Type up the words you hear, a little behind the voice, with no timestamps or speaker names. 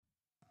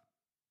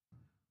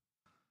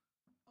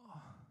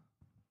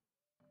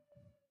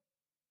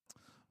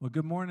Well,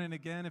 good morning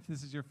again. If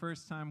this is your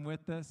first time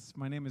with us,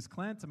 my name is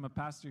Clint. I'm a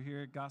pastor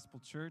here at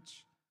Gospel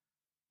Church,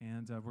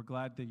 and we're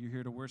glad that you're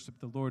here to worship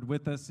the Lord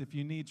with us. If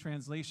you need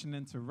translation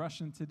into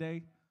Russian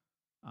today,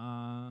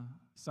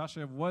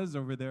 Sasha was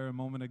over there a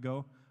moment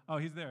ago. Oh,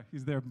 he's there.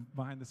 He's there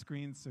behind the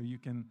screen, so you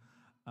can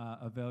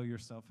avail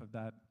yourself of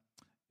that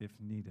if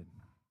needed.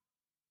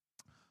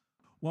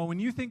 Well, when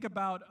you think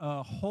about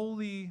a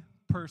holy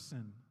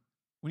person,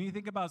 when you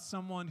think about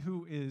someone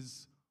who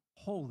is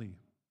holy,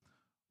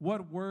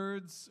 what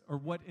words or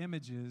what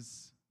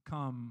images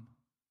come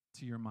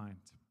to your mind?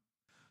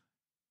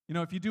 You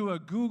know, if you do a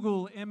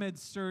Google image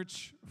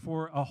search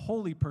for a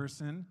holy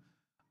person,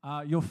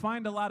 you'll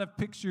find a lot of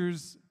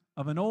pictures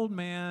of an old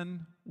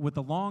man with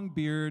a long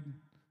beard,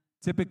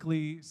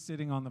 typically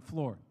sitting on the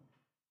floor.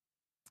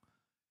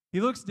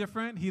 He looks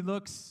different. He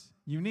looks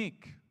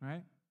unique,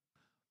 right?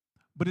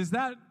 But is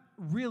that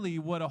really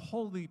what a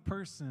holy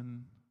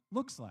person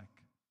looks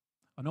like?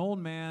 An old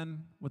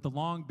man with a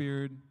long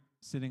beard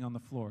sitting on the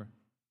floor.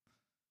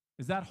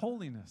 Is that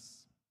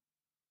holiness?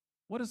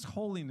 What does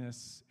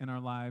holiness in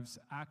our lives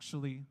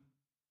actually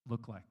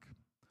look like?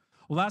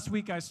 Well, last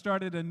week I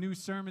started a new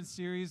sermon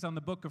series on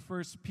the book of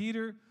 1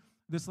 Peter.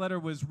 This letter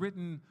was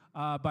written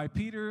by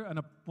Peter,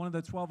 one of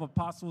the 12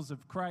 apostles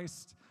of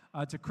Christ,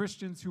 to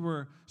Christians who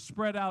were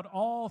spread out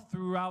all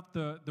throughout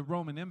the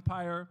Roman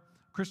Empire,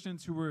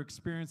 Christians who were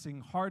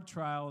experiencing hard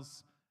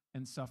trials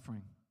and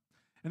suffering.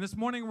 And this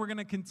morning we're going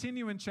to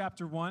continue in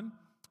chapter 1,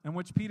 in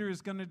which Peter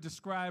is going to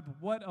describe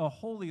what a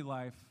holy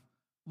life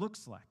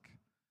looks like,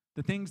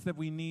 the things that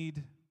we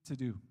need to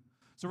do.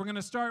 So we're going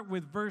to start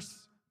with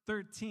verse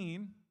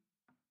 13.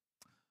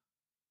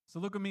 So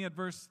look at me at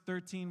verse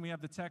 13. We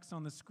have the text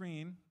on the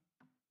screen,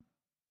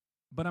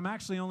 but I'm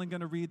actually only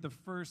going to read the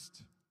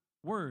first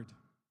word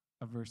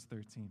of verse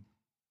 13.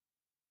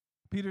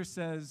 Peter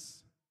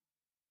says,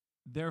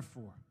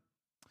 therefore.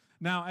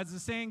 Now, as the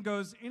saying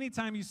goes,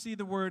 anytime you see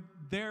the word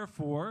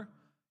therefore,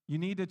 you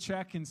need to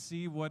check and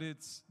see what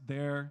it's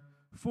there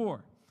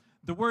for.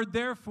 The word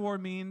therefore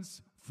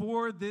means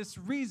for this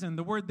reason.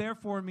 The word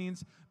therefore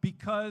means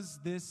because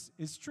this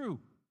is true.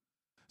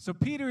 So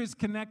Peter is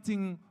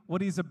connecting what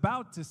he's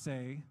about to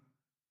say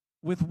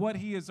with what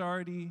he has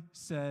already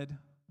said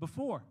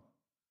before.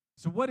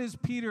 So what has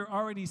Peter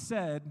already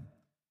said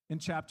in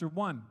chapter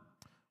 1?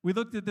 We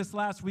looked at this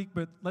last week,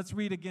 but let's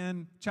read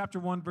again chapter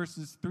 1,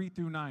 verses 3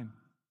 through 9.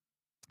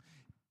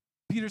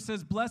 Peter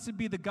says, "Blessed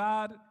be the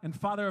God and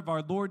Father of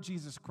our Lord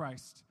Jesus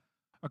Christ.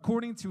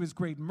 According to his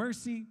great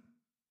mercy,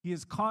 he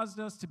has caused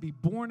us to be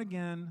born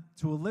again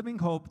to a living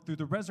hope through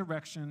the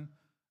resurrection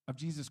of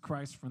Jesus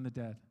Christ from the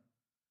dead,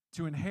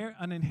 to inherit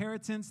an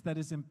inheritance that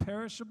is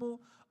imperishable,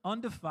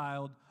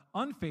 undefiled,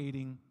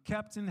 unfading,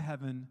 kept in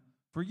heaven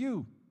for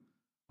you,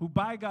 who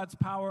by God's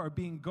power are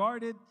being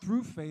guarded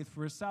through faith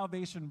for a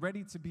salvation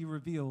ready to be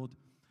revealed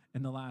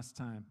in the last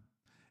time.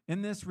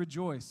 In this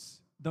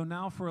rejoice, though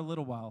now for a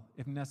little while,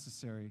 if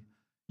necessary,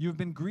 you have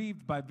been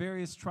grieved by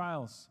various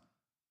trials,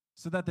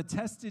 so that the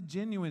tested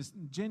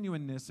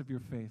genuineness of your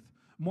faith,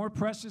 more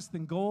precious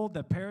than gold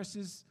that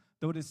perishes,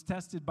 though it is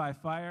tested by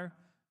fire,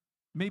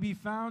 may be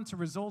found to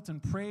result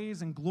in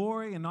praise and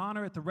glory and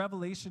honor at the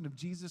revelation of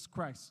Jesus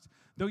Christ.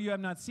 Though you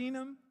have not seen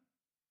him,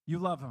 you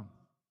love him.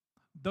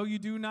 Though you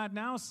do not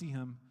now see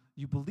him,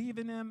 you believe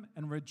in him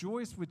and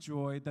rejoice with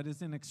joy that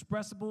is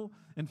inexpressible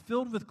and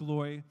filled with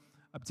glory,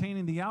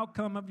 obtaining the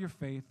outcome of your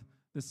faith,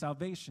 the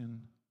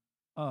salvation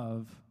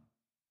of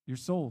your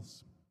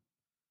souls."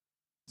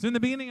 So in the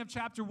beginning of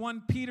chapter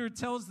 1, Peter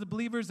tells the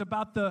believers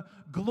about the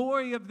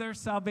glory of their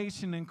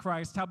salvation in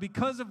Christ, how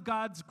because of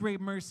God's great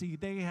mercy,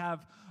 they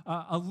have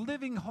a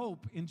living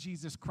hope in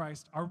Jesus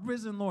Christ, our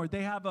risen Lord.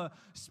 They have a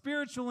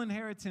spiritual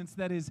inheritance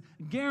that is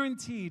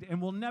guaranteed and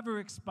will never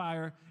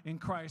expire in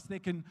Christ. They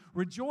can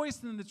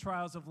rejoice in the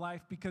trials of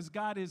life because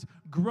God is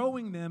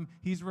growing them.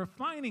 He's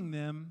refining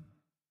them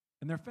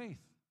in their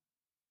faith.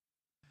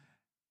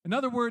 In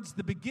other words,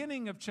 the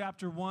beginning of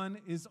chapter 1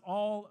 is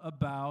all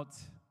about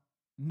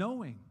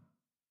knowing.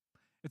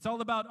 It's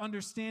all about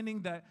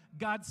understanding that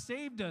God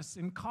saved us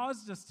and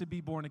caused us to be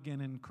born again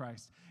in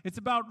Christ. It's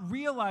about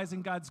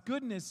realizing God's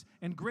goodness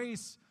and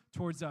grace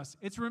towards us.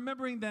 It's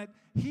remembering that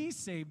he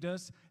saved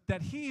us,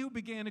 that he who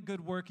began a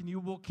good work in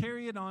you will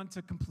carry it on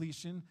to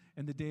completion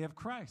in the day of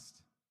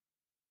Christ.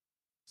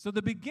 So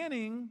the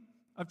beginning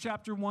of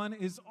chapter 1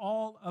 is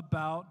all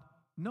about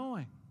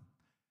knowing.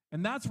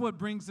 And that's what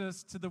brings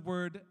us to the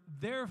word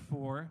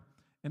therefore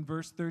in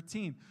verse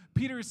 13.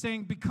 Peter is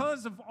saying,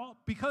 because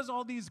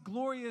all these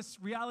glorious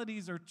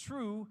realities are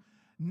true,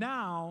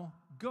 now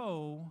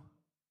go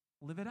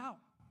live it out.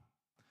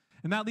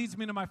 And that leads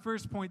me to my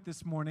first point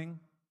this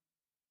morning,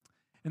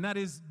 and that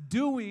is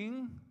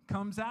doing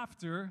comes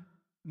after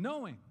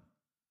knowing.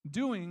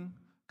 Doing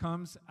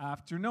comes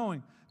after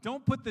knowing.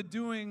 Don't put the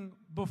doing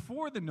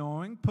before the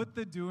knowing, put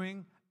the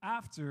doing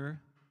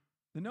after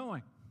the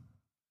knowing.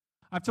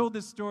 I've told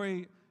this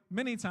story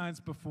many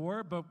times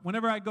before, but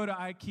whenever I go to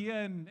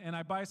IKEA and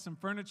I buy some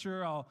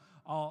furniture,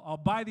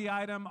 I'll buy the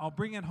item, I'll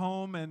bring it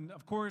home, and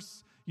of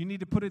course, you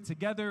need to put it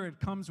together. It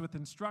comes with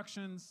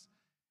instructions.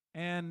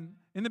 And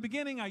in the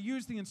beginning, I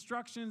use the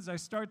instructions. I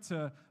start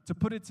to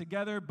put it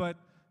together. But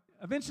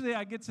eventually,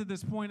 I get to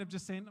this point of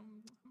just saying,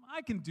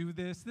 I can do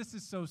this. This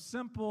is so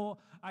simple.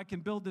 I can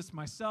build this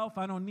myself.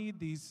 I don't need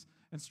these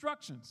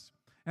instructions.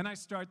 And I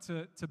start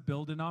to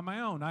build it on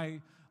my own.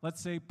 I,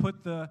 let's say,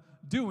 put the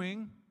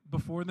doing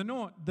before the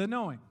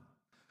knowing.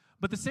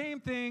 But the same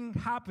thing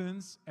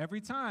happens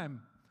every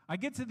time. I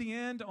get to the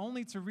end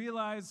only to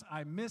realize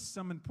I missed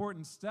some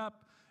important step.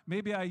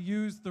 Maybe I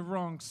used the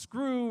wrong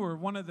screw or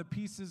one of the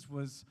pieces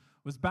was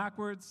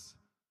backwards.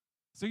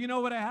 So you know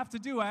what I have to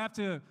do? I have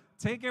to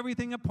take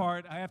everything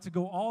apart. I have to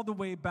go all the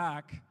way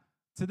back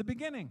to the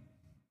beginning.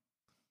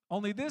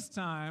 Only this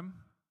time,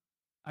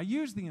 I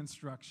use the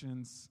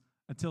instructions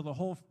until the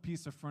whole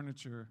piece of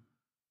furniture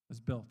is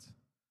built.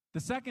 The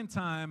second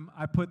time,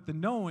 I put the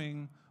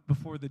knowing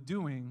before the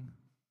doing.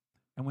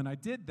 And when I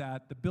did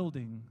that, the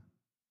building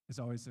is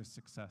always a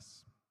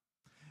success.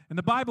 In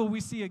the Bible, we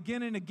see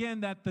again and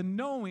again that the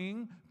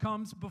knowing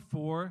comes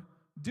before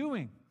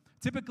doing.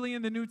 Typically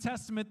in the New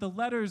Testament, the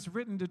letters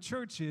written to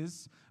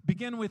churches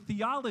begin with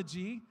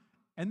theology,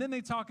 and then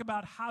they talk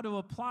about how to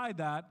apply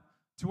that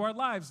to our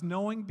lives.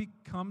 Knowing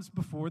comes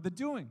before the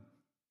doing.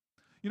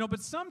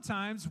 But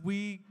sometimes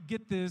we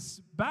get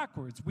this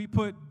backwards. We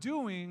put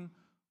doing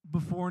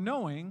before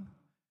knowing,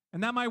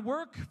 and that might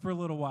work for a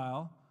little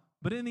while,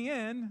 but in the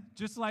end,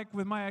 just like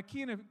with my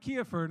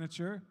IKEA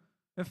furniture,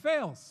 it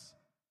fails.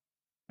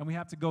 And we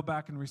have to go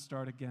back and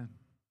restart again.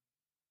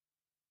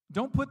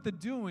 Don't put the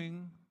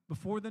doing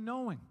before the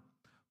knowing.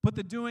 Put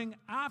the doing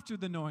after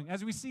the knowing.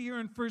 As we see here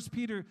in 1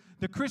 Peter,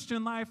 the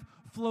Christian life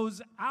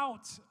flows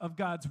out of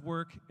God's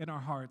work in our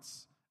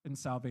hearts in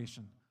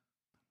salvation.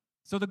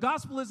 So the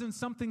gospel isn't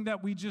something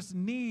that we just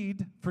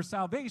need for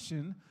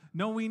salvation.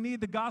 No, we need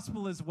the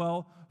gospel as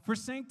well for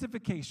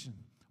sanctification.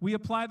 We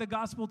apply the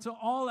gospel to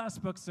all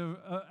aspects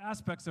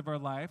of our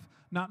life,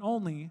 not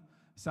only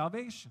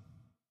salvation.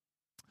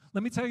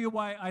 Let me tell you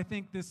why I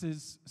think this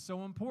is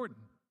so important.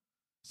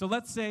 So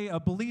let's say a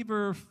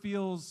believer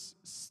feels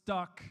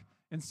stuck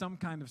in some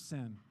kind of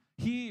sin.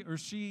 He or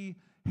she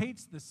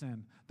hates the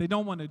sin. They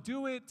don't want to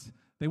do it.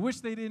 They wish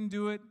they didn't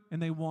do it,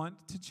 and they want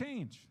to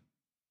change.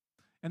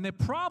 And the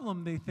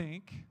problem, they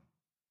think,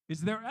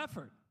 is their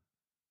effort.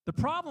 The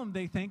problem,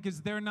 they think,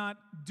 is they're not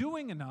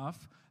doing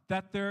enough,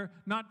 that they're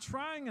not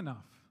trying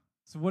enough.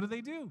 So what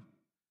do?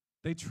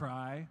 They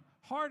try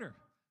harder.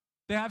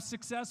 They have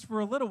success for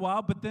a little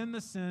while, but then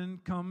the sin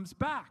comes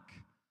back.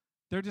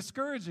 They're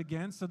discouraged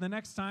again, so the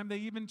next time they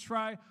even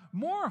try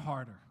more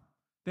harder.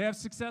 They have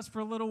success for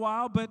a little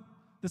while, but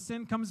the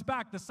sin comes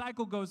back. The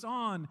cycle goes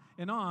on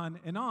and on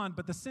and on,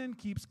 but the sin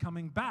keeps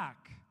coming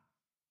back.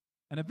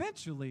 And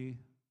eventually,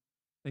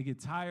 they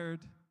get tired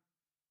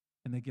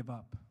and they give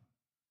up.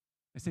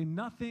 They say,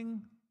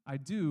 nothing I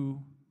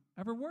do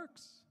ever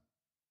works.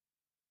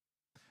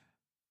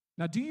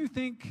 Now, do you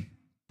think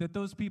that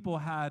those people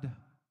had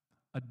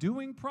a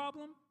doing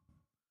problem?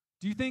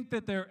 Do you think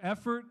that their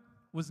effort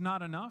was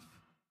not enough?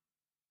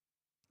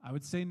 I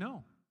would say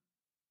no.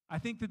 I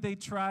think that they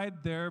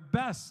tried their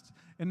best.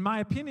 In my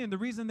opinion, the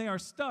reason they are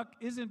stuck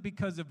isn't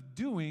because of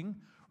doing,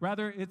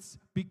 rather it's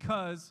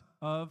because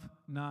of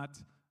not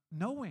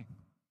knowing.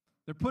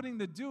 They're putting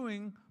the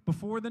doing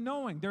before the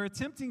knowing. They're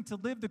attempting to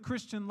live the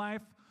Christian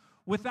life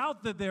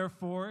without the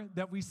therefore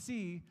that we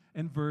see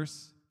in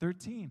verse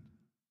 13.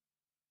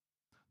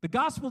 The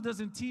gospel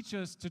doesn't teach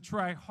us to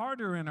try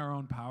harder in our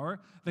own power.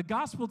 The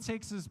gospel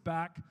takes us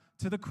back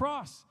to the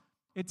cross.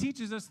 It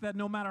teaches us that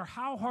no matter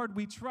how hard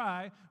we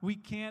try, we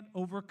can't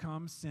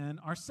overcome sin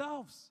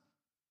ourselves.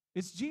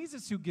 It's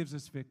Jesus who gives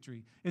us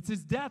victory. It's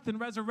his death and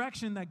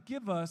resurrection that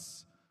give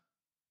us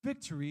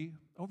victory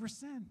over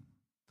sin.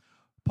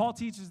 Paul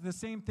teaches the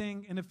same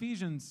thing in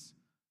Ephesians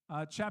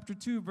chapter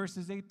 2,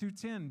 verses 8 through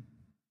 10.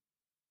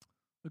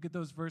 Look at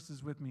those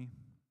verses with me.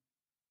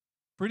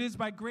 For it is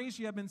by grace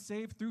you have been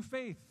saved through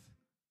faith.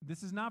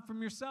 This is not from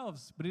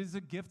yourselves, but it is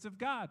a gift of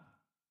God,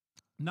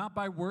 not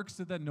by works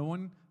so that no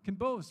one can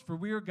boast. For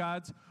we are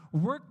God's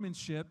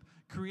workmanship,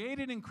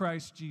 created in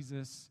Christ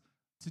Jesus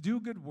to do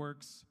good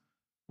works,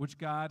 which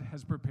God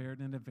has prepared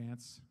in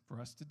advance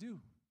for us to do.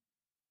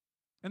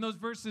 In those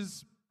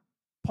verses,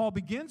 Paul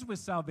begins with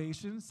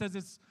salvation, says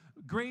it's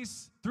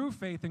grace through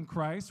faith in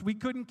Christ. We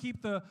couldn't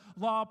keep the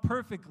law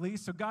perfectly,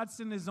 so God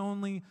sent his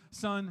only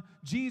son,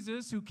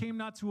 Jesus, who came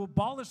not to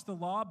abolish the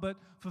law, but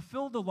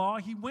fulfill the law.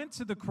 He went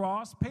to the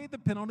cross, paid the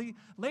penalty,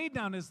 laid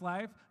down his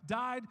life,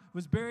 died,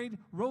 was buried,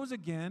 rose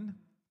again.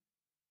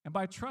 And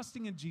by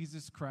trusting in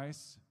Jesus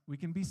Christ, we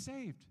can be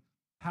saved.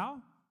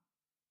 How?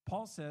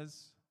 Paul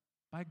says,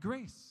 by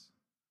grace.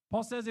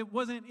 Paul says it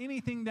wasn't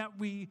anything that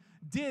we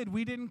did.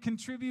 We didn't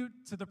contribute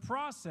to the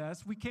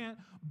process. We can't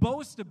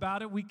boast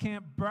about it. We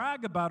can't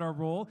brag about our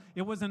role.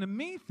 It wasn't a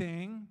me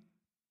thing.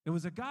 It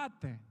was a God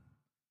thing.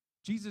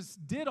 Jesus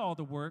did all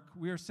the work.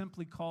 We are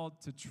simply called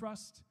to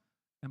trust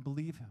and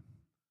believe him.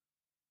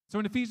 So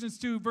in Ephesians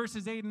 2,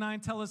 verses 8 and 9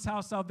 tell us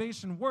how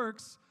salvation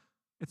works.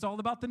 It's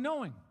all about the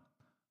knowing.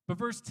 But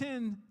verse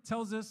 10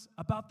 tells us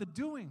about the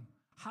doing,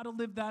 how to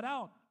live that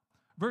out.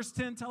 Verse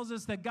 10 tells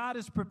us that God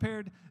has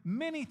prepared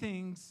many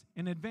things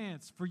in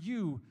advance for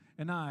you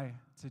and I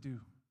to do.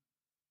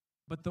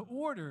 But the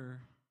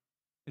order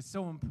is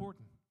so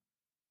important.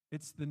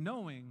 It's the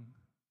knowing,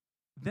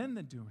 then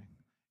the doing.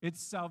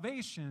 It's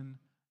salvation,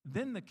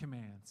 then the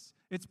commands.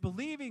 It's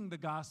believing the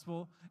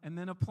gospel and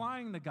then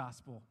applying the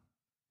gospel.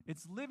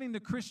 It's living the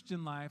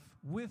Christian life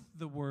with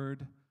the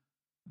word,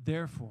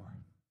 therefore.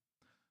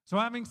 So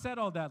having said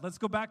all that, let's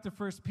go back to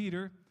 1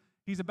 Peter.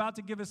 He's about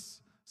to give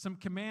us some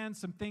commands,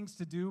 some things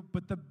to do,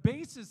 but the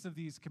basis of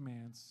these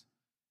commands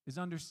is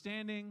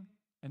understanding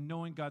and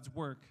knowing God's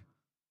work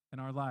in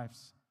our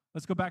lives.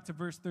 Let's go back to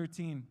verse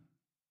 13.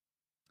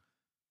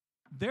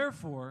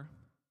 Therefore,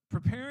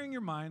 preparing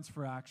your minds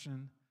for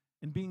action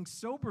and being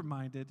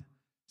sober-minded,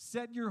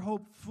 set your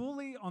hope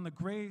fully on the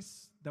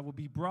grace that will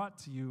be brought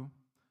to you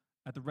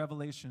at the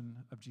revelation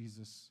of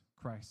Jesus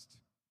Christ.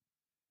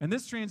 In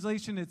this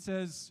translation, it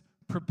says,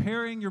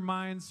 preparing your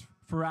minds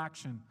for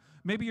action.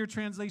 Maybe your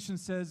translation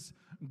says,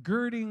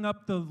 girding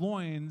up the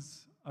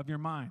loins of your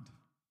mind.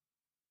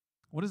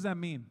 What does that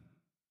mean?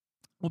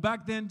 Well,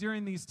 back then,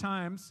 during these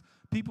times,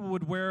 people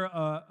would wear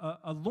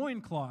a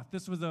loincloth.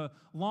 This was a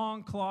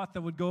long cloth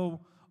that would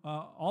go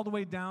all the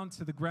way down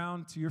to the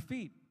ground to your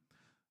feet.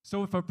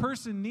 So if a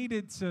person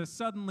needed to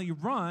suddenly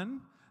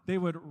run, they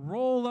would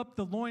roll up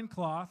the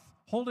loincloth,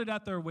 hold it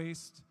at their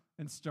waist,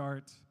 and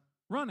start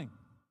running.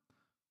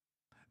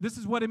 This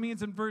is what it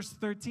means in verse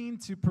 13,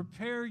 to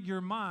prepare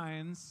your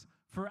minds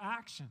for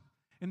action.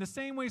 In the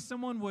same way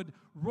someone would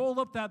roll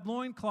up that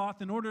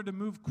loincloth in order to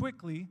move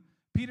quickly,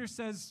 Peter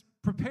says,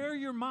 prepare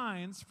your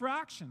minds for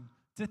action,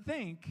 to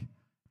think,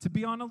 to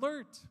be on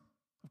alert.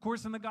 Of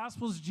course, in the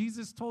Gospels,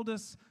 Jesus told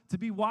us to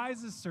be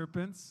wise as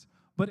serpents,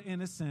 but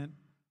innocent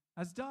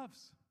as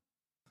doves.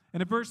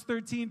 And in verse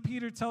 13,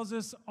 Peter tells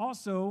us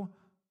also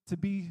to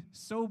be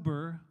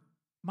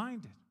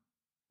sober-minded.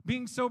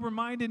 Being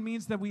sober-minded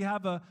means that we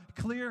have a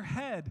clear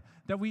head,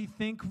 that we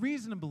think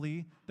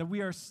reasonably, that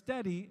we are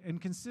steady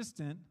and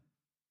consistent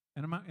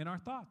in our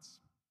thoughts.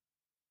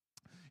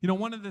 You know,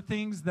 one of the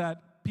things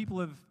that people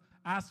have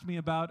asked me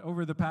about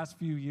over the past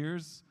few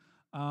years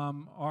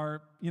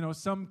are,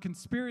 some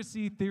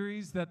conspiracy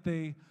theories that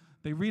they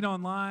read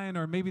online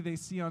or maybe they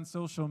see on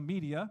social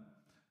media.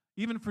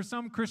 Even for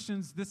some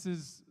Christians, this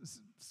is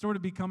sort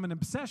of become an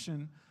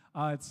obsession.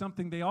 It's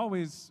something they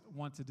always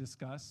want to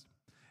discuss.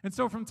 And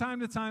so from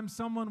time to time,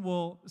 someone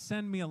will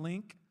send me a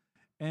link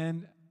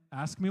and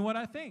ask me what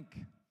I think.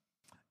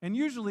 And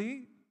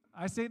usually,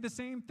 I say the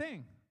same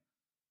thing.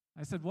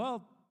 I said,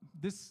 well,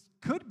 this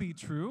could be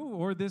true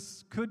or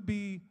this could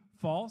be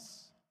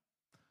false,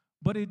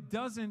 but it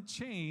doesn't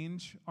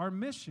change our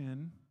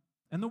mission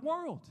in the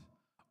world.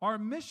 Our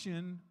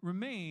mission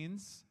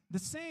remains the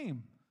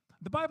same.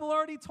 The Bible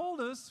already told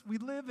us we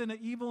live in an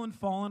evil and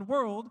fallen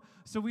world,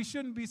 so we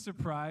shouldn't be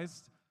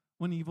surprised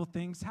when evil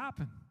things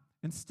happen.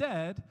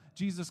 Instead,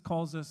 Jesus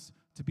calls us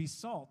to be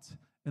salt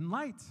and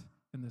light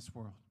in this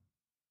world.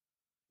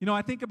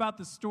 I think about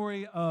the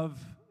story of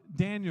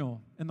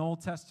Daniel in the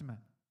Old Testament.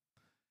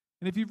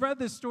 And if you've read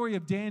this story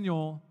of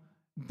Daniel,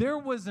 there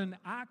was an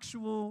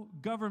actual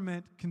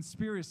government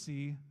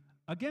conspiracy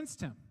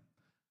against him.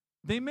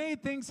 They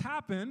made things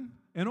happen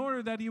in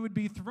order that he would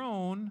be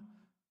thrown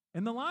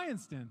in the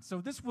lion's den.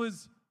 So this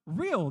was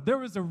real. There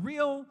was a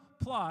real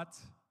plot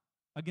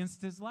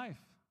against his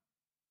life.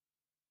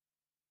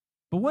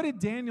 But what did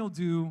Daniel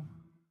do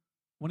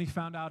when he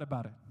found out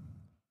about it?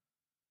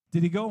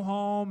 Did he go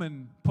home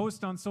and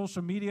post on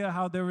social media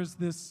how there was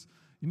this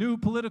new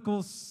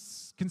political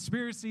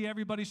conspiracy,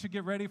 everybody should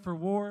get ready for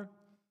war?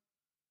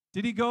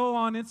 Did he go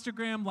on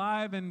Instagram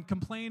Live and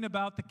complain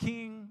about the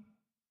king?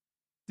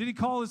 Did he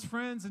call his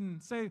friends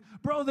and say,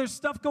 bro, there's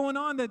stuff going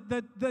on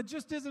that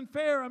just isn't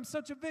fair. I'm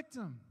such a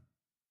victim.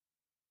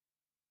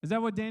 Is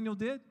that what Daniel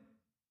did?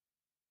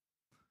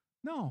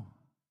 No.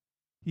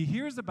 He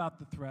hears about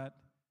the threat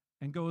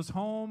and goes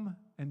home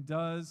and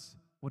does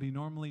what he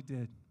normally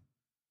did.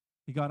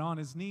 He got on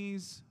his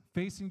knees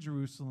facing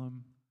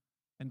Jerusalem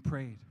and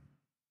prayed.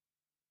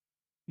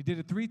 He did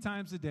it 3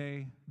 times a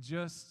day,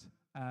 just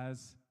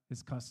as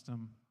his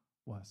custom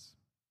was.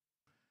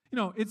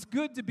 It's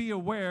good to be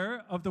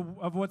aware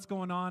of what's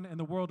going on in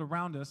the world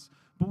around us,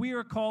 but we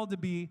are called to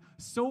be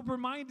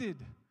sober-minded,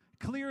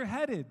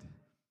 clear-headed.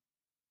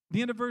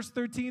 The end of verse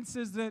 13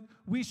 says that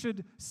we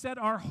should set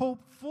our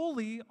hope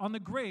fully on the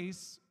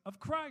grace of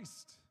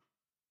Christ.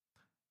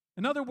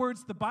 In other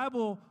words, the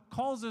Bible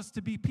calls us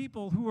to be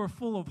people who are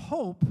full of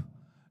hope,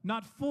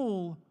 not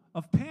full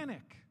of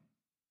panic.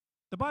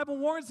 The Bible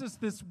warns us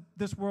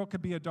this world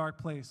could be a dark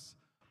place,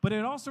 but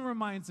it also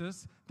reminds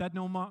us that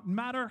no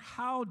matter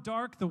how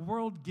dark the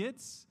world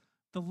gets,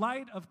 the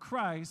light of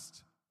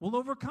Christ will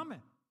overcome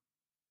it.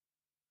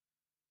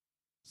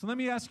 So let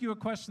me ask you a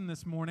question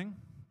this morning.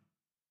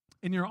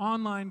 In your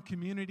online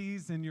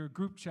communities, in your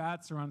group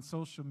chats, or on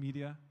social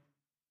media,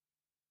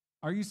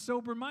 are you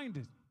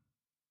sober-minded?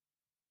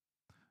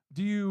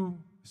 Do you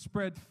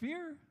spread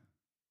fear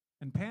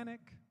and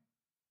panic,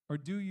 or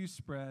do you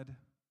spread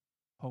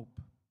hope?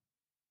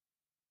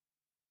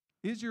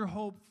 Is your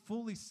hope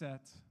fully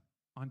set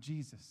on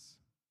Jesus?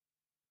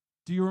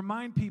 Do you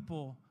remind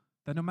people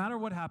that no matter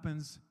what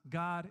happens,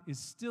 God is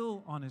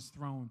still on his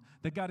throne,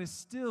 that God is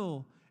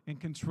still in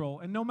control,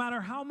 and no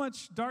matter how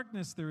much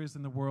darkness there is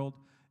in the world,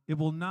 it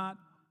will not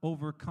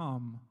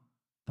overcome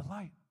the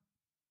light?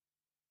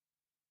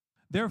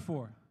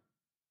 Therefore,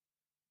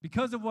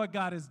 because of what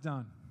God has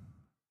done,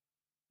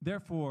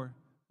 therefore,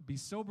 be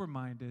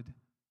sober-minded,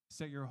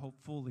 set your hope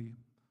fully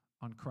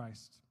on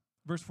Christ.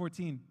 Verse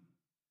 14,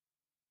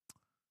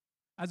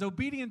 as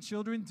obedient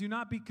children, do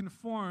not be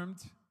conformed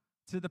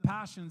to the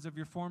passions of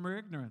your former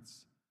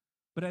ignorance.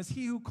 But as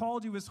he who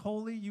called you is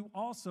holy, you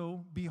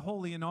also be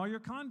holy in all your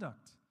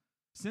conduct.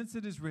 Since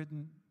it is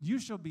written, you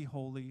shall be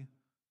holy,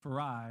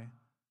 for I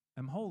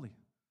am holy.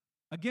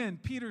 Again,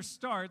 Peter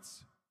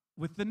starts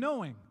with the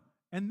knowing,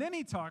 and then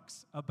he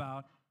talks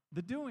about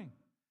the doing.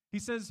 He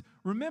says,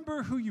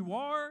 remember who you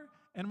are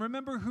and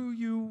remember who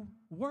you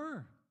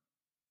were.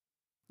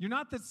 You're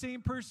not the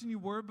same person you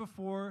were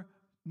before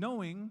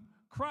knowing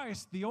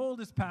Christ. The old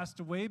has passed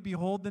away.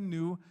 Behold, the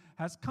new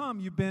has come.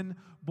 You've been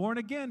born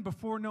again.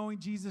 Before knowing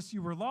Jesus,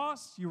 you were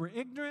lost. You were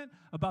ignorant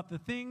about the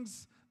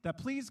things that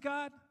please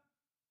God.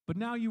 But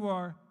now you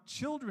are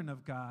children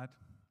of God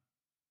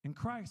in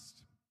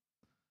Christ.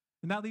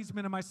 And that leads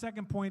me to my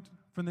second point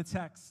from the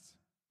text.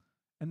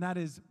 And that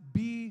is,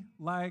 be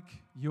like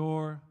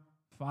your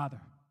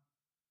Father.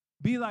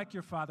 Be like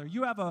your Father.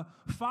 You have a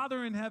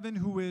Father in heaven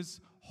who is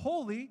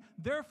holy.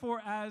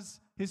 Therefore, as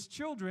his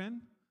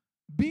children,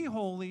 be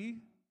holy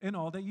in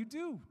all that you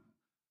do.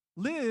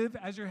 Live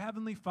as your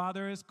heavenly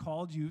Father has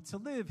called you to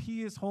live.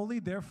 He is holy,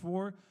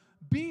 therefore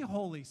be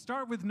holy.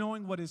 Start with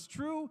knowing what is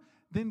true,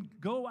 then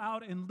go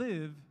out and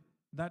live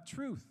that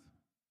truth.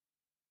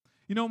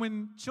 You know,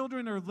 when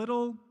children are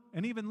little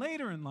and even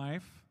later in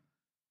life,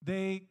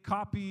 they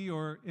copy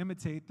or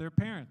imitate their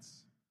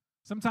parents.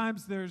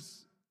 Sometimes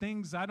there's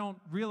things I don't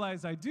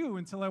realize I do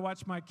until I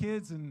watch my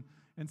kids and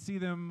see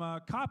them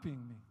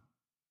copying me.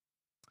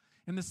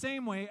 In the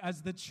same way,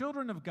 as the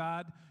children of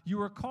God,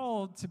 you are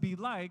called to be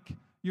like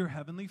your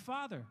heavenly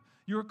Father.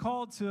 You are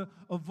called to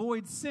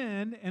avoid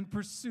sin and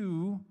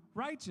pursue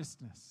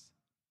righteousness.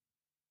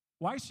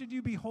 Why should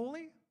you be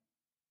holy?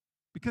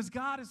 Because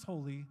God is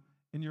holy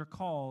and you're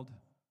called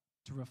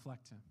to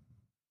reflect him.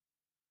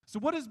 So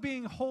what does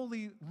being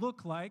holy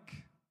look like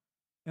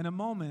in a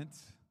moment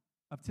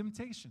of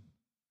temptation?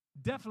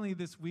 Definitely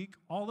this week,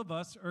 all of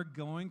us are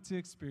going to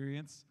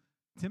experience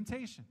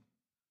temptation.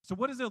 So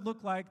what does it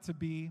look like to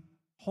be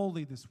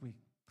holy this week?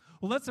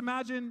 Well, let's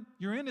imagine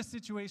you're in a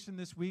situation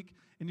this week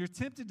and you're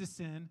tempted to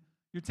sin.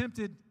 You're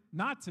tempted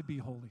not to be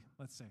holy,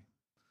 let's say.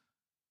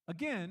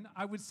 Again,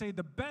 I would say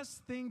the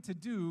best thing to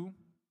do,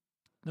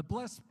 the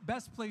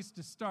best place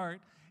to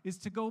start is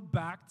to go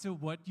back to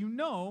what you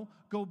know.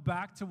 Go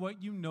back to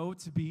what you know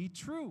to be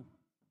true.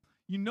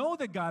 You know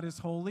that God is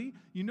holy.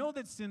 You know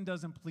that sin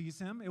doesn't please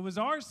him. It was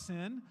our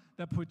sin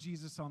that put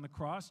Jesus on the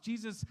cross.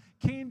 Jesus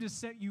came to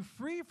set you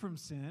free from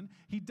sin.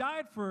 He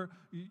died for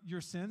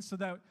your sins so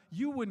that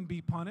you wouldn't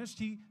be punished.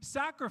 He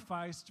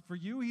sacrificed for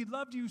you. He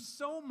loved you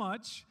so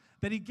much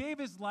that he gave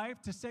his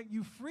life to set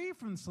you free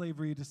from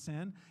slavery to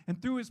sin.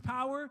 And through his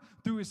power,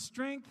 through his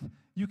strength,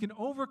 you can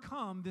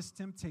overcome this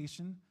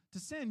temptation to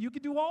sin. You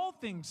can do all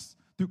things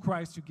through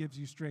Christ who gives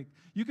you strength.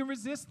 You can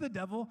resist the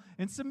devil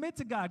and submit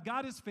to God.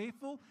 God is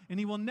faithful, and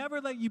he will never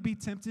let you be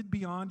tempted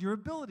beyond your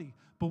ability.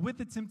 But with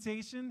the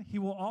temptation, he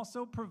will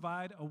also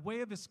provide a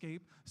way of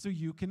escape so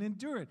you can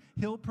endure it.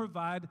 He'll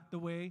provide the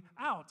way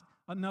out.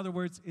 In other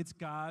words, it's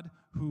God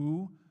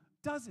who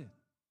does it.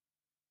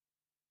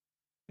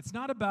 It's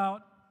not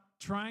about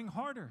trying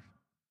harder.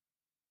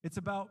 It's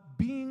about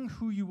being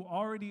who you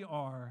already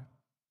are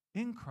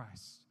in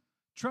Christ,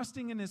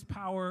 trusting in his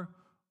power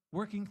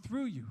working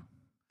through you.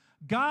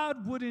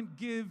 God wouldn't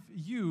give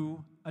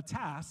you a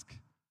task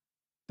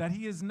that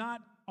he has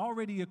not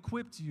already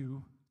equipped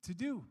you to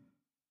do.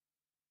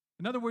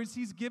 In other words,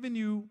 he's given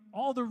you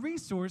all the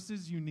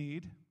resources you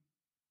need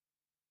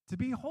to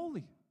be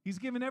holy. He's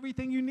given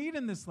everything you need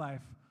in this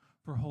life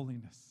for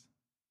holiness.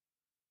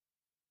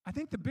 I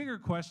think the bigger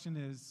question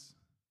is,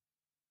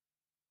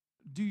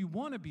 do you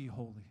want to be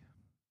holy?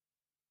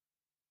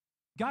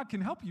 God can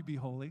help you be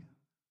holy,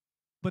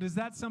 but is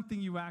that something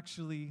you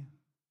actually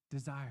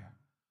desire?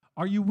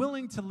 Are you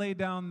willing to lay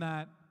down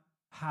that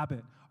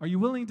habit? Are you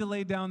willing to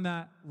lay down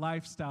that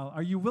lifestyle?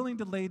 Are you willing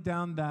to lay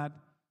down that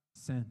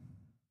sin?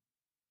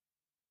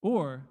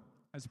 Or,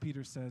 as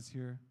Peter says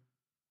here,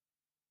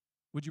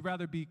 would you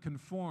rather be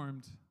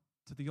conformed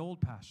to the old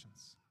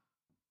passions?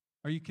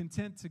 Are you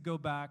content to go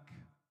back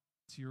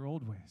to your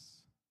old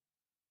ways?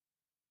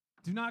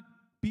 Do not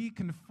be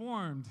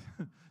conformed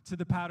to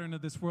the pattern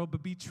of this world,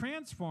 but be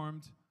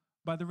transformed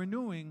by the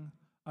renewing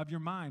of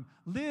your mind.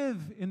 Live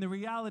in the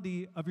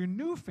reality of your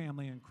new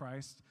family in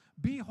Christ.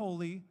 Be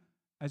holy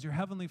as your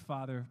heavenly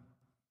Father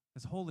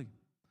is holy.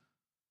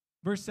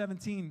 Verse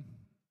 17,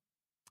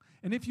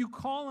 and if you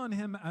call on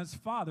him as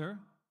Father,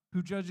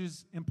 who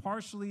judges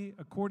impartially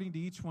according to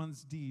each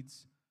one's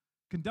deeds,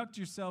 conduct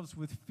yourselves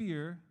with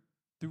fear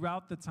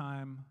throughout the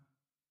time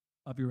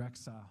of your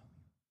exile.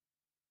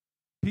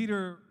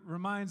 Peter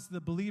reminds the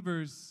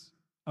believers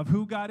of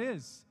who God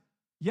is.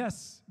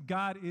 Yes,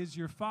 God is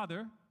your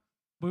Father,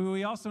 but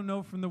we also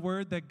know from the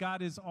Word that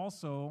God is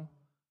also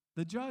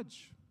the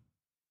judge.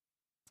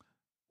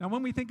 Now,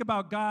 when we think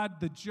about God,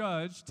 the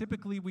judge,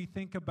 typically we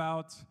think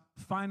about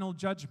final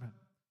judgment.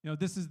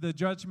 This is the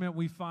judgment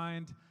we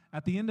find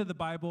at the end of the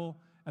Bible,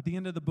 at the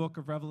end of the book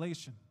of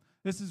Revelation.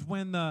 This is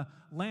when the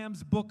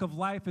Lamb's book of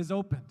life is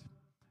opened.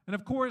 And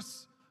of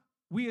course,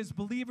 we as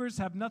believers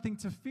have nothing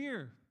to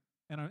fear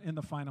in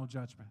the final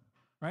judgment,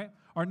 right?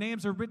 Our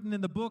names are written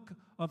in the book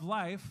of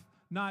life,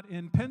 not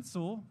in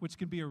pencil, which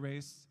can be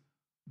erased,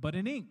 but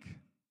in ink,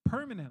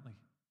 permanently.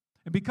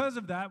 And because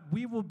of that,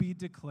 we will be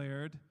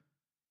declared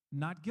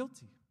not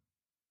guilty.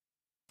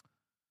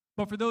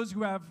 But for those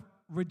who have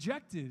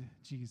rejected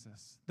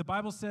Jesus, the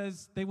Bible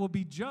says they will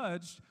be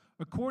judged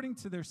according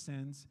to their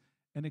sins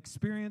and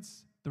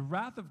experience the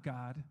wrath of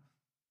God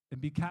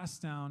and be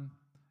cast down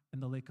in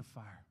the lake of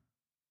fire.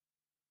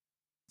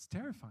 It's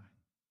terrifying.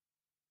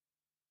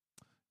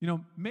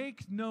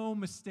 Make no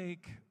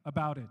mistake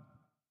about it.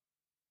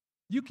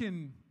 You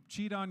can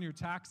cheat on your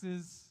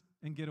taxes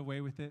and get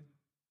away with it.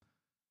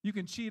 You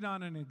can cheat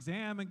on an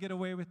exam and get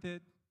away with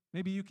it.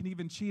 Maybe you can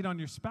even cheat on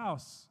your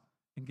spouse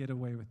and get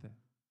away with it.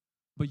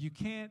 But you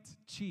can't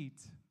cheat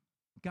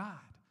God.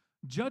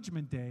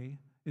 Judgment Day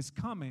is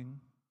coming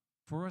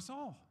for us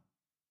all.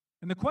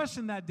 And the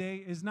question that day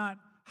is not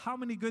how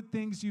many good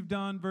things you've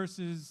done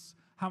versus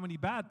how many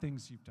bad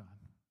things you've done.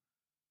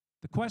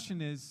 The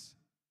question is,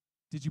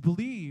 did you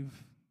believe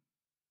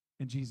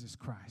in Jesus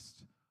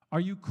Christ? Are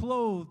you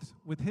clothed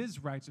with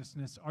his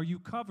righteousness? Are you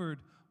covered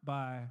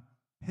by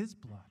his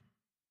blood?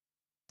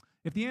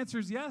 If the answer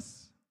is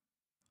yes,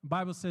 the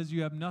Bible says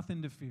you have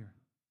nothing to fear.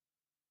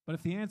 But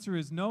if the answer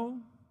is no,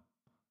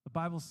 the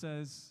Bible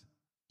says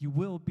you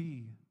will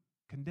be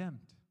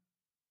condemned.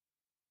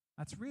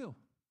 That's real.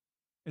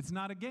 It's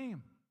not a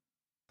game.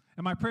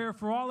 And my prayer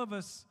for all of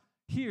us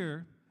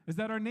here is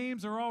that our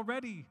names are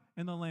already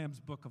in the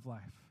Lamb's book of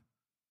life.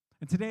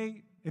 And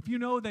today, if you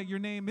know that your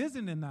name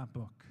isn't in that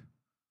book,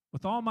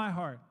 with all my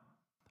heart,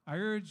 I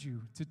urge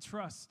you to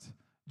trust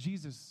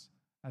Jesus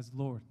as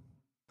Lord.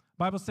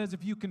 The Bible says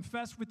if you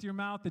confess with your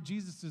mouth that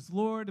Jesus is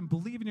Lord and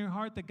believe in your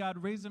heart that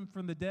God raised him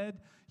from the dead,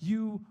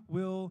 you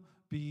will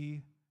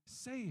be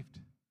saved.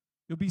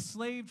 You'll be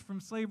saved from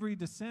slavery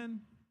to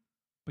sin,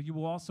 but you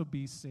will also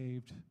be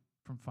saved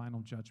from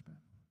final judgment.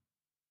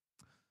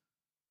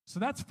 So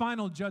that's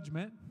final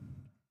judgment,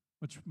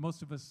 which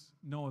most of us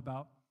know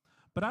about.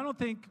 But I don't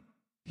think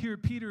here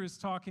Peter is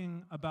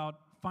talking about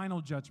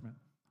final judgment,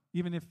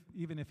 even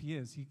if he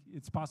is.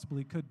 It's possible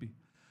he could be.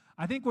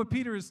 I think what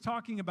Peter is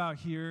talking about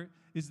here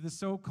is the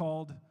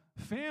so-called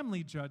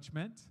family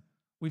judgment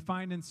we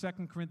find in 2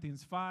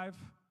 Corinthians 5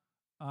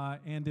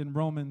 and in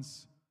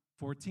Romans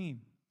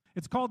 14.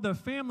 It's called the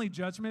family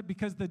judgment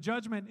because the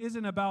judgment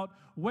isn't about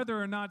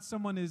whether or not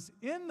someone is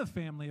in the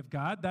family of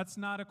God. That's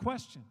not a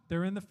question.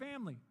 They're in the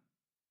family.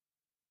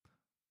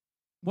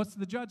 What's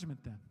the judgment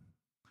then?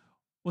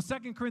 Well,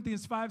 2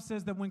 Corinthians 5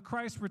 says that when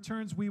Christ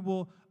returns, we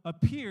will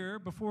appear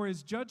before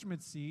his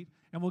judgment seat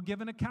and will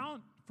give an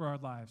account for our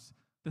lives,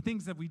 the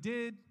things that we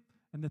did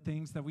and the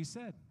things that we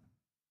said.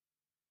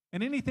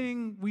 And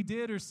anything we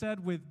did or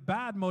said with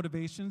bad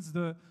motivations,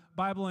 the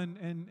Bible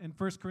in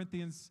 1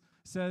 Corinthians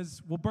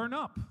says will burn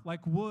up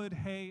like wood,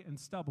 hay, and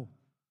stubble.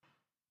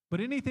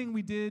 But anything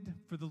we did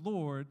for the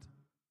Lord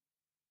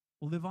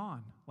will live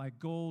on like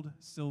gold,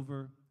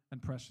 silver,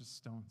 and precious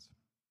stones.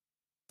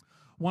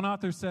 One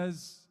author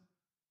says,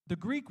 the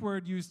Greek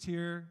word used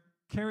here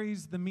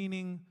carries the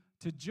meaning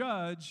to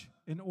judge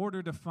in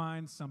order to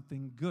find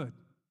something good.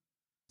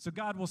 So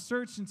God will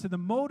search into the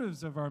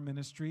motives of our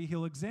ministry.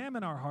 He'll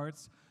examine our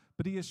hearts,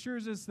 but he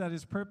assures us that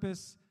his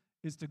purpose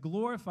is to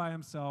glorify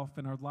himself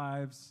in our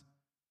lives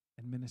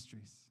and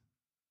ministries.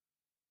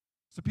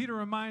 So Peter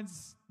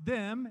reminds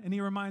them, and he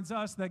reminds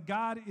us, that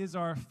God is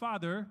our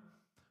Father,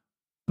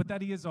 but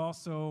that he is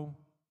also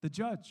the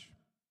judge.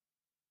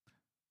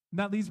 And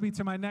that leads me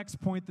to my next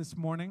point this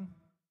morning.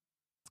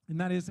 And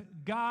that is,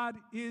 God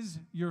is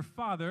your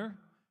Father.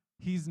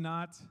 He's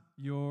not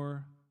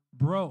your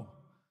bro.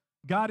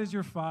 God is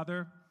your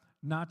Father,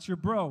 not your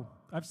bro.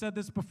 I've said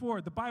this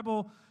before. The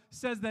Bible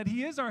says that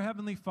he is our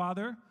Heavenly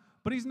Father,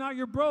 but he's not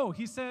your bro.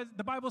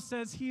 The Bible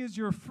says he is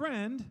your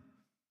friend,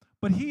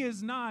 but he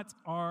is not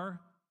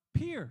our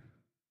peer.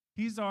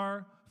 He's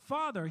our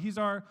Father. He's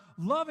our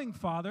loving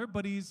Father,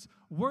 but he's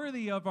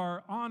worthy of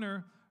our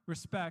honor,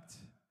 respect,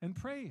 and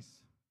praise.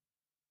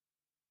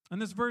 In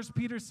this verse,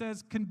 Peter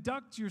says,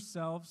 conduct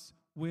yourselves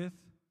with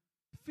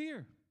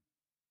fear.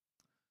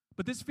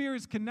 But this fear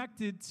is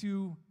connected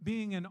to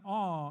being in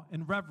awe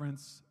and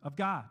reverence of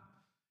God.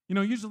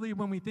 Usually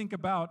when we think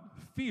about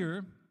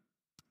fear,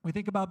 we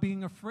think about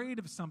being afraid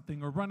of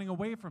something or running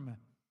away from it.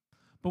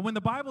 But when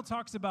the Bible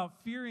talks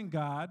about fearing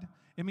God,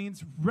 it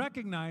means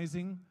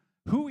recognizing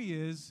who he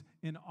is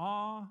in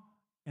awe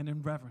and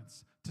in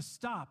reverence, to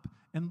stop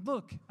and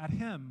look at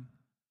him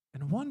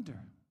and wonder.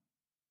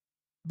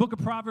 The book of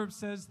Proverbs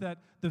says that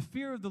the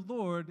fear of the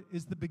Lord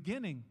is the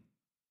beginning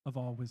of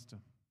all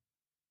wisdom.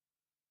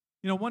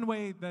 One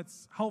way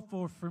that's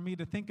helpful for me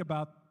to think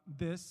about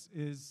this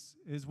is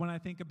when I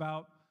think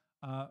about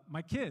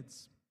my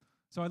kids.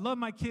 So I love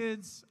my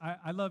kids.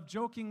 I love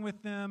joking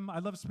with them. I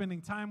love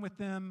spending time with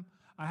them.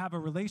 I have a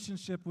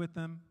relationship with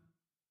them.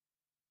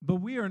 But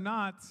we are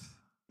not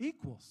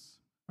equals,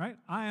 right?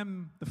 I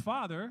am the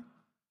father,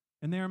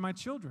 and they are my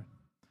children.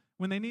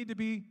 When they need to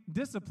be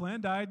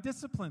disciplined, I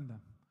discipline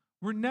them.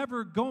 We're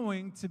never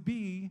going to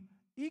be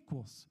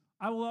equals.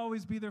 I will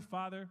always be their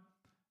father.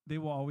 They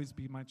will always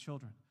be my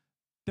children.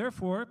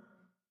 Therefore,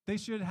 they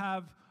should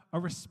have a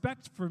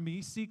respect for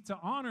me, seek to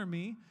honor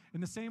me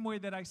in the same way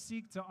that I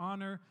seek to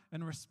honor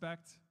and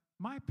respect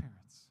my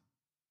parents.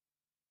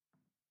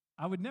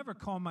 I would never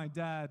call my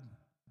dad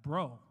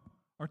bro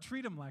or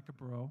treat him like a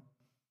bro,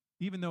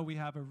 even though we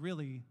have a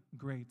really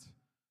great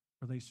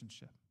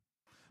relationship.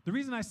 The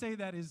reason I say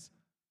that is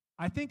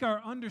I think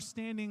our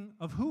understanding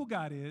of who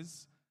God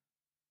is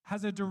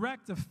has a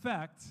direct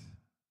effect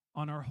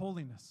on our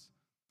holiness.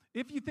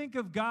 If you think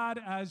of God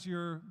as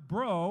your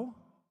bro,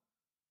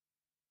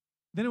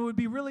 then it would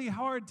be really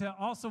hard to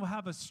also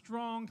have a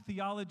strong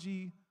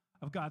theology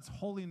of God's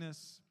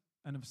holiness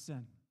and of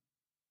sin.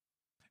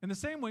 In the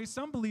same way,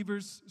 some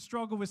believers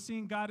struggle with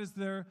seeing God as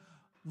their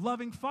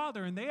loving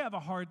Father, and they have a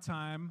hard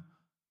time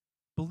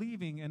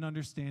believing and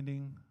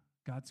understanding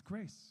God's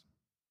grace.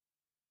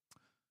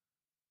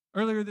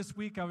 Earlier this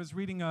week, I was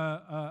reading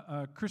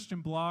a Christian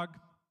blog,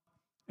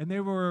 and they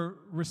were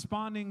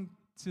responding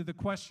to the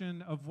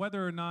question of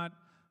whether or not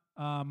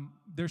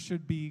there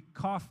should be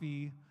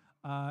coffee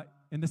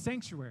in the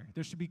sanctuary.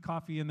 There should be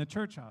coffee in the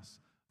church house.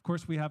 Of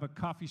course, we have a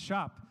coffee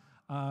shop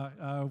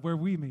where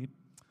we meet.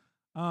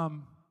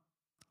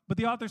 But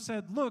the author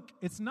said, look,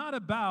 it's not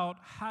about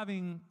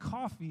having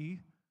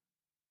coffee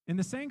in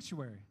the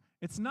sanctuary.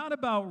 It's not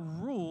about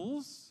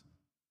rules.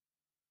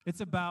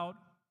 It's about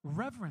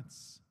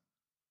reverence.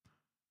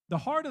 The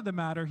heart of the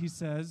matter, he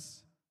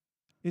says,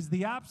 is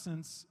the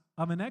absence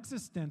of an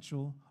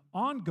existential,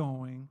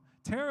 ongoing,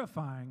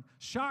 terrifying,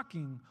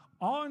 shocking,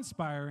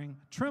 awe-inspiring,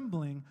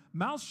 trembling,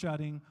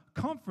 mouth-shutting,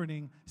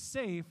 comforting,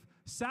 safe,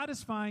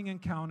 satisfying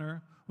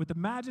encounter with the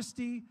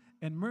majesty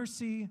and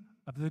mercy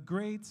of the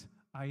great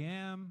I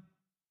am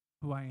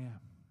who I am.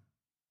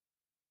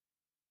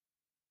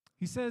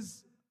 He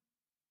says,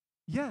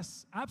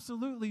 yes,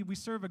 absolutely, we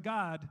serve a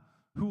God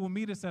who will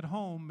meet us at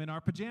home in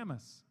our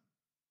pajamas.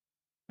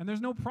 And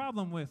there's no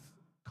problem with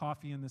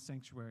coffee in the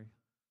sanctuary,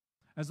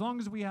 as long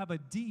as we have a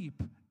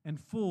deep and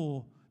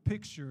full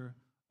picture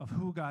of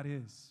who God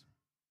is.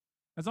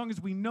 As long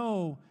as we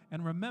know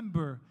and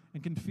remember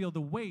and can feel the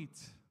weight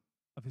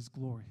of His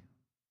glory.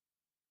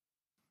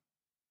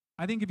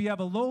 I think if you have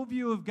a low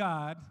view of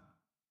God,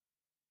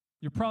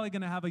 you're probably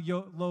going to have a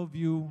low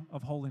view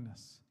of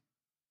holiness.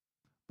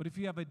 But if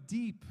you have a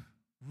deep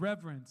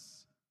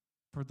reverence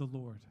for the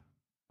Lord,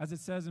 as it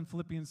says in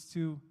Philippians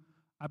 2,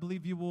 I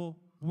believe you will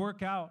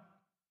work out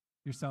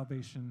your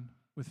salvation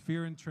with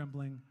fear and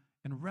trembling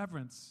and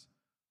reverence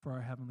for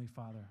our Heavenly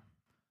Father.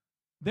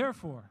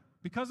 Therefore,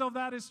 because all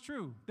that is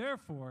true,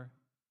 therefore,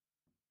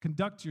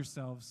 conduct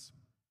yourselves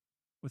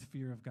with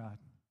fear of God.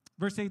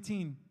 Verse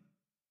 18,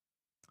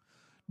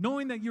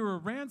 knowing that you were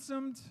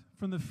ransomed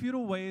from the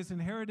futile ways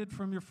inherited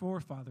from your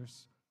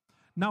forefathers,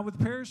 not with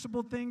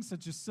perishable things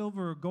such as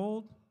silver or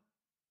gold,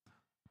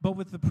 but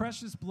with the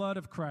precious blood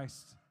of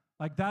Christ,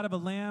 like that of a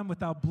lamb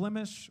without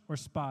blemish or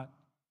spot.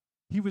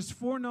 He was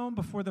foreknown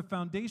before the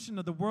foundation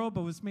of the world,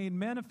 but was made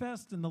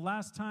manifest in the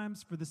last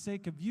times for the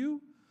sake of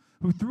you,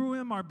 who through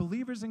him are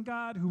believers in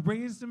God, who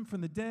raised him from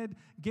the dead,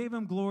 gave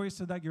him glory,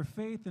 so that your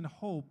faith and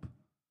hope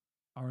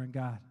are in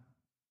God.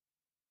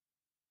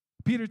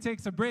 Peter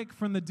takes a break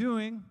from the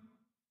doing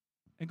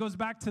and goes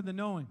back to the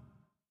knowing.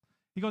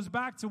 He goes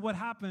back to what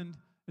happened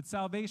at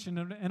salvation.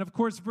 And of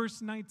course,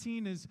 verse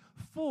 19 is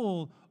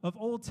full of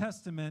Old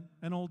Testament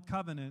and Old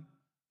Covenant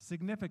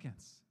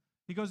significance.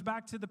 He goes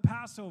back to the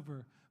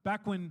Passover,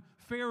 back when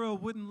Pharaoh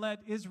wouldn't let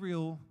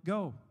Israel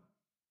go.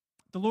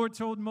 The Lord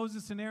told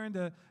Moses and Aaron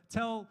to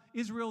tell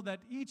Israel that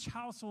each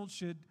household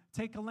should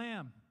take a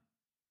lamb.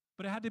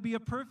 But it had to be a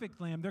perfect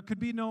lamb. There could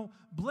be no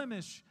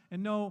blemish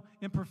and no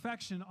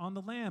imperfection on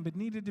the lamb. It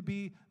needed to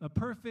be a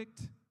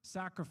perfect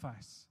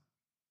sacrifice.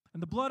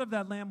 And the blood of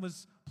that lamb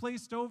was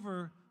placed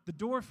over the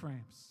door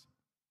frames.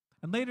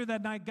 And later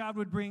that night, God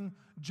would bring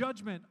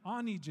judgment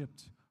on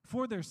Egypt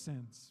for their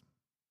sins.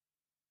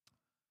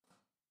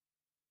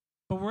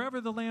 But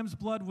wherever the lamb's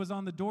blood was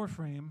on the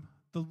doorframe,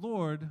 the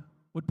Lord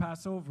would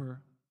pass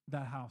over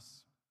that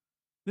house.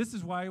 This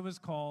is why it was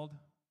called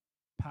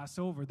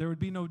Passover. There would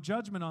be no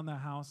judgment on that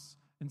house.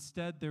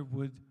 Instead, there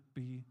would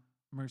be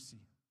mercy.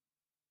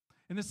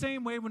 In the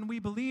same way, when we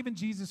believe in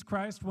Jesus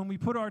Christ, when we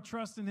put our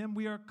trust in Him,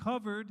 we are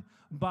covered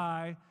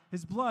by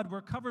His blood.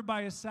 We're covered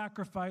by His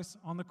sacrifice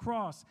on the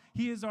cross.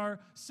 He is our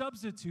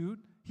substitute.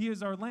 He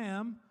is our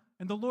lamb.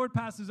 And the Lord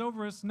passes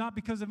over us not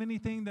because of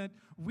anything that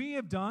we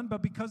have done,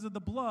 but because of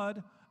the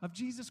blood of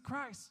Jesus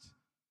Christ.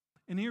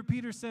 And here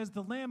Peter says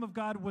the Lamb of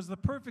God was the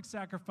perfect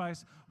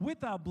sacrifice,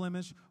 without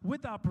blemish,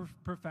 without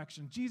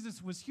perfection.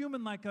 Jesus was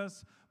human like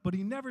us, but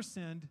He never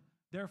sinned,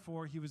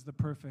 Therefore, he was the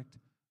perfect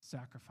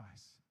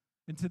sacrifice.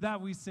 And to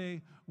that we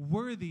say,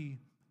 worthy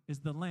is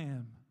the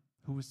Lamb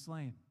who was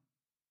slain.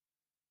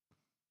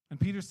 And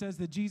Peter says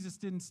that Jesus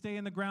didn't stay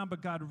in the ground,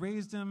 but God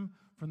raised him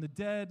from the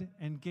dead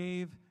and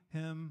gave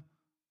him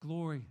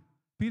glory.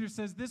 Peter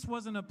says this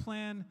wasn't a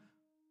plan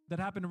that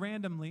happened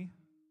randomly,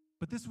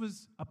 but this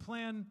was a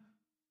plan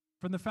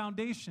from the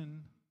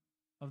foundation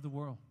of the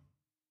world.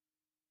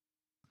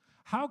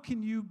 How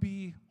can you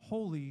be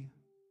holy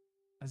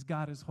as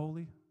God is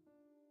holy?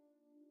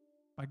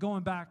 By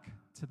going back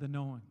to the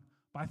knowing,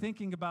 by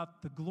thinking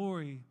about the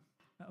glory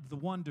of the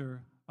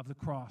wonder of the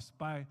cross,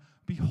 by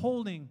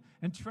beholding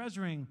and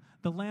treasuring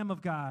the Lamb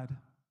of God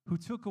who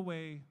took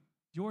away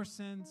your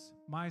sins,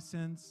 my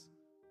sins,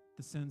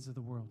 the sins of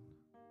the world.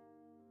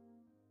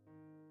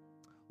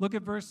 Look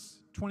at verse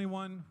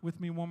 21 with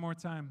me one more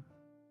time.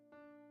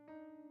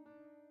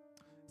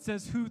 It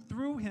says, who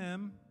through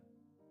him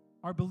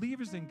are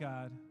believers in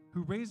God,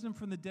 who raised him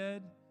from the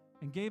dead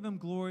and gave him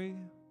glory,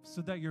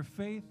 so that your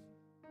faith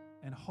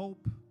and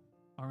hope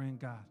are in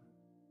God.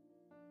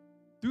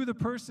 Through the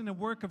person and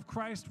work of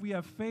Christ, we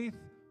have faith,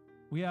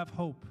 we have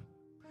hope.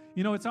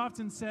 You know, it's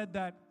often said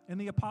that in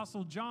the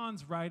Apostle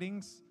John's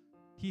writings,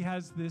 he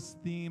has this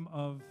theme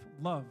of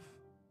love.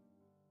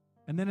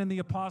 And then in the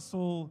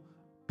Apostle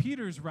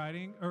Peter's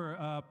writing,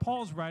 or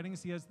Paul's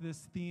writings, he has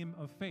this theme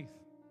of faith.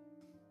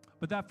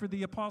 But that for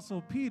the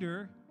Apostle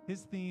Peter,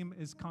 his theme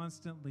is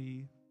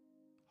constantly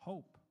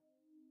hope.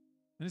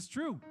 And it's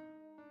true.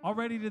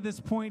 Already to this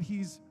point,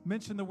 he's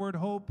mentioned the word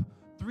hope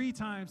 3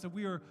 times, that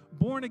we are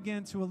born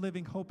again to a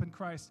living hope in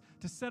Christ,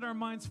 to set our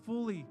minds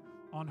fully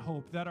on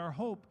hope, that our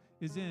hope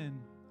is in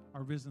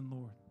our risen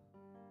Lord.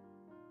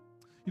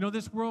 You know,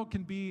 this world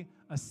can be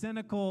a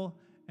cynical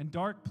and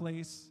dark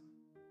place,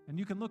 and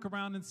you can look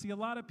around and see a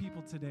lot of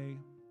people today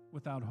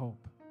without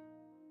hope.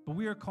 But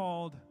we are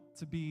called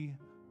to be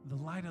the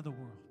light of the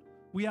world.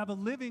 We have a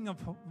living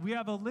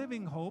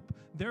hope,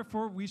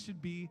 therefore we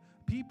should be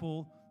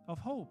people of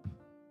hope.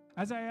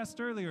 As I asked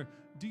earlier,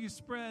 do you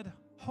spread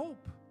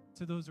hope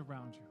to those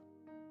around you?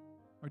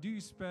 Or do you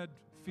spread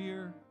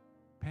fear,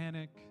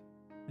 panic,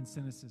 and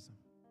cynicism?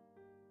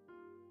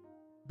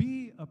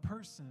 Be a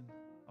person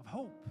of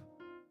hope.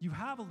 You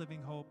have a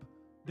living hope,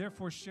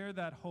 therefore share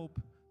that hope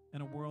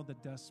in a world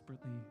that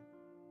desperately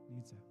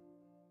needs it.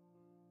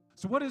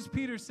 So what does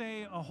Peter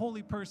say a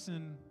holy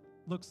person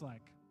looks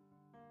like?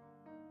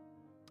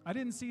 I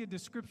didn't see a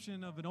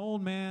description of an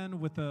old man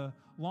with a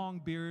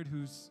long beard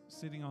who's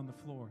sitting on the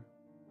floor.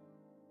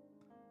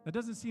 That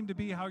doesn't seem to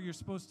be how you're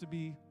supposed to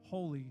be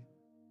holy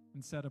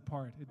and set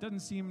apart. It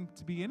doesn't seem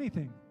to be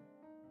anything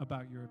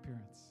about your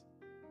appearance.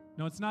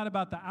 No, it's not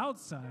about the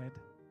outside.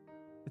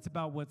 It's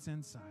about what's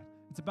inside.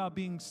 It's about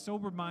being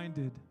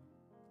sober-minded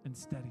and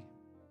steady.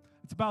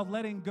 It's about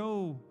letting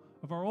go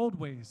of our old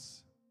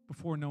ways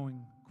before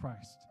knowing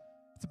Christ.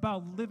 It's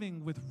about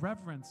living with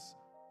reverence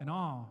and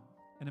awe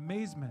and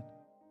amazement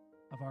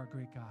of our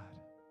great God.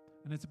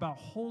 And it's about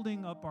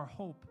holding up our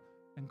hope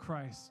in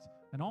Christ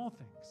in all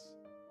things,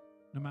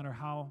 no matter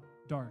how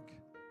dark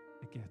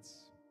it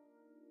gets.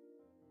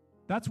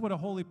 That's what a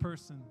holy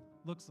person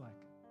looks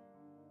like.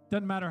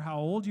 Doesn't matter how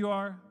old you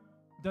are.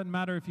 Doesn't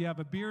matter if you have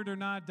a beard or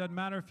not. Doesn't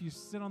matter if you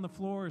sit on the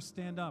floor or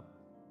stand up.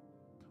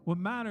 What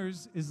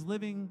matters is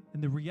living in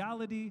the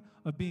reality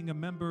of being a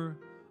member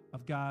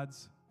of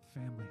God's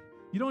family.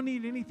 You don't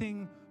need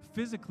anything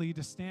physically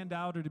to stand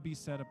out or to be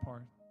set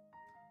apart.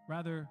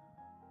 Rather,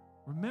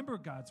 remember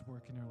God's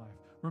work in your life.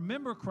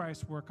 Remember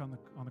Christ's work on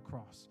the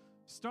cross.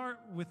 Start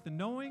with the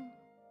knowing,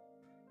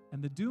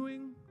 and the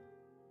doing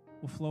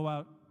will flow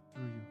out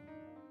through you.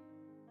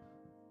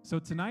 So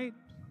tonight,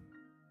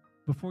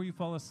 before you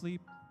fall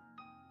asleep,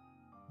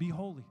 be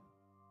holy.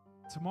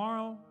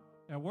 Tomorrow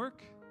at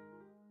work,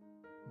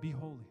 be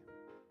holy.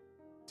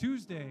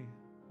 Tuesday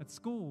at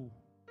school,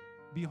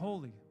 be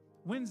holy.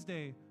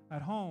 Wednesday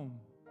at home,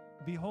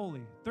 be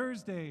holy.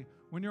 Thursday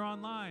when you're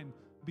online,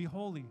 be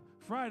holy.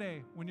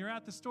 Friday when you're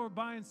at the store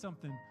buying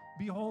something,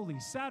 be holy.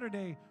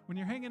 Saturday when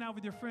you're hanging out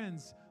with your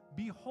friends,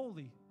 be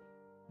holy.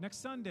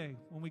 Next Sunday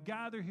when we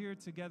gather here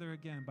together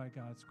again by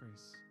God's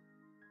grace,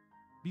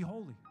 be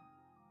holy.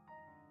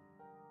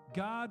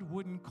 God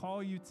wouldn't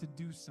call you to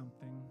do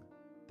something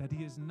that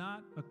He has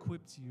not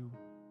equipped you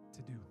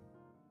to do.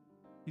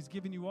 He's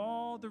given you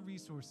all the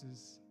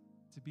resources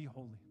to be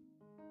holy.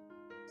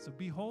 So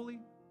be holy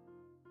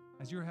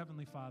as your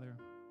Heavenly Father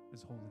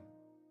is holy.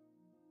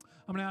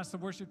 I'm going to ask the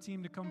worship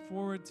team to come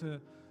forward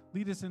to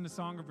lead us in a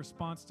song of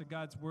response to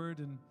God's word.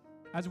 And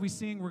as we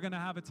sing, we're going to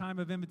have a time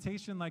of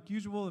invitation like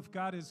usual. If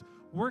God is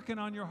working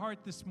on your heart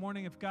this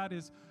morning, if God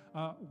is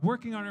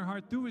working on your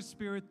heart through His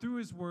Spirit, through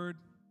His word,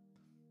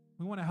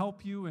 we want to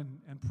help you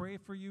and pray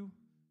for you.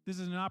 This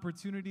is an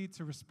opportunity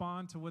to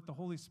respond to what the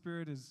Holy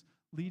Spirit is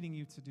leading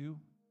you to do.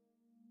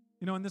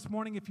 You know, and this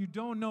morning, if you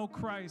don't know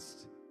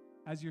Christ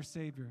as your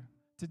Savior,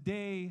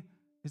 today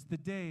is the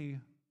day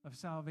of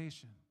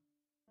salvation.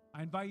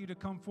 I invite you to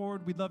come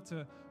forward. We'd love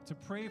to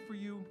pray for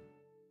you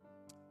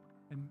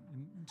and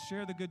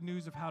share the good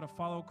news of how to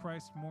follow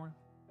Christ more.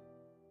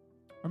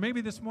 Or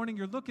maybe this morning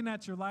you're looking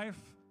at your life,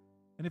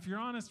 and if you're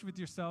honest with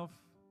yourself,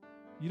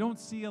 you don't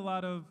see a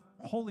lot of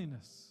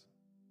holiness.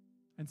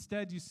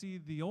 Instead, you see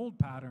the old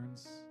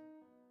patterns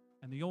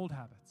and the old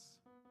habits.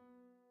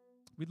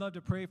 We'd love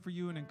to pray for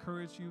you and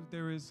encourage you.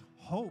 There is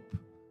hope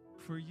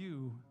for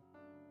you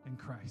in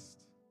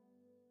Christ.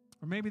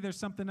 Or maybe there's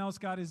something else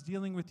God is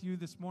dealing with you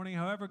this morning.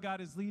 However God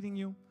is leading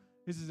you,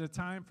 this is a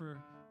time for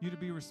you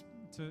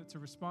to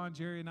respond.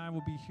 Jerry and I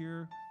will be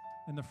here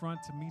in the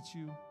front to meet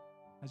you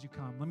as you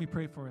come. Let me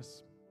pray for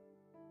us.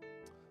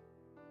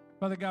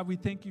 Father God, we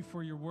thank you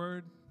for your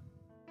word.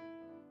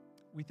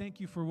 We thank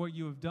you for what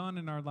you have done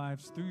in our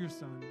lives through your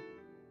Son,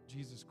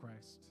 Jesus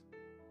Christ.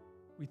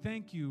 We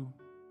thank you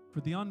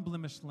for the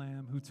unblemished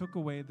Lamb who took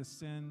away the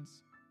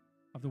sins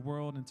of the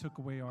world and took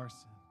away our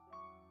sin.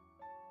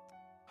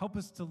 Help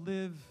us to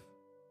live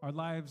our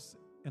lives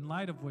in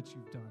light of what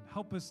you've done.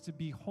 Help us to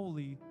be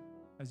holy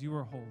as you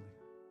are holy.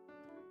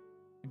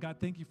 And God,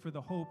 thank you for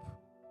the hope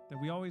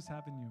that we always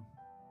have in you.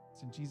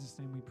 It's in Jesus'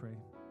 name we pray.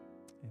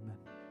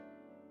 Amen.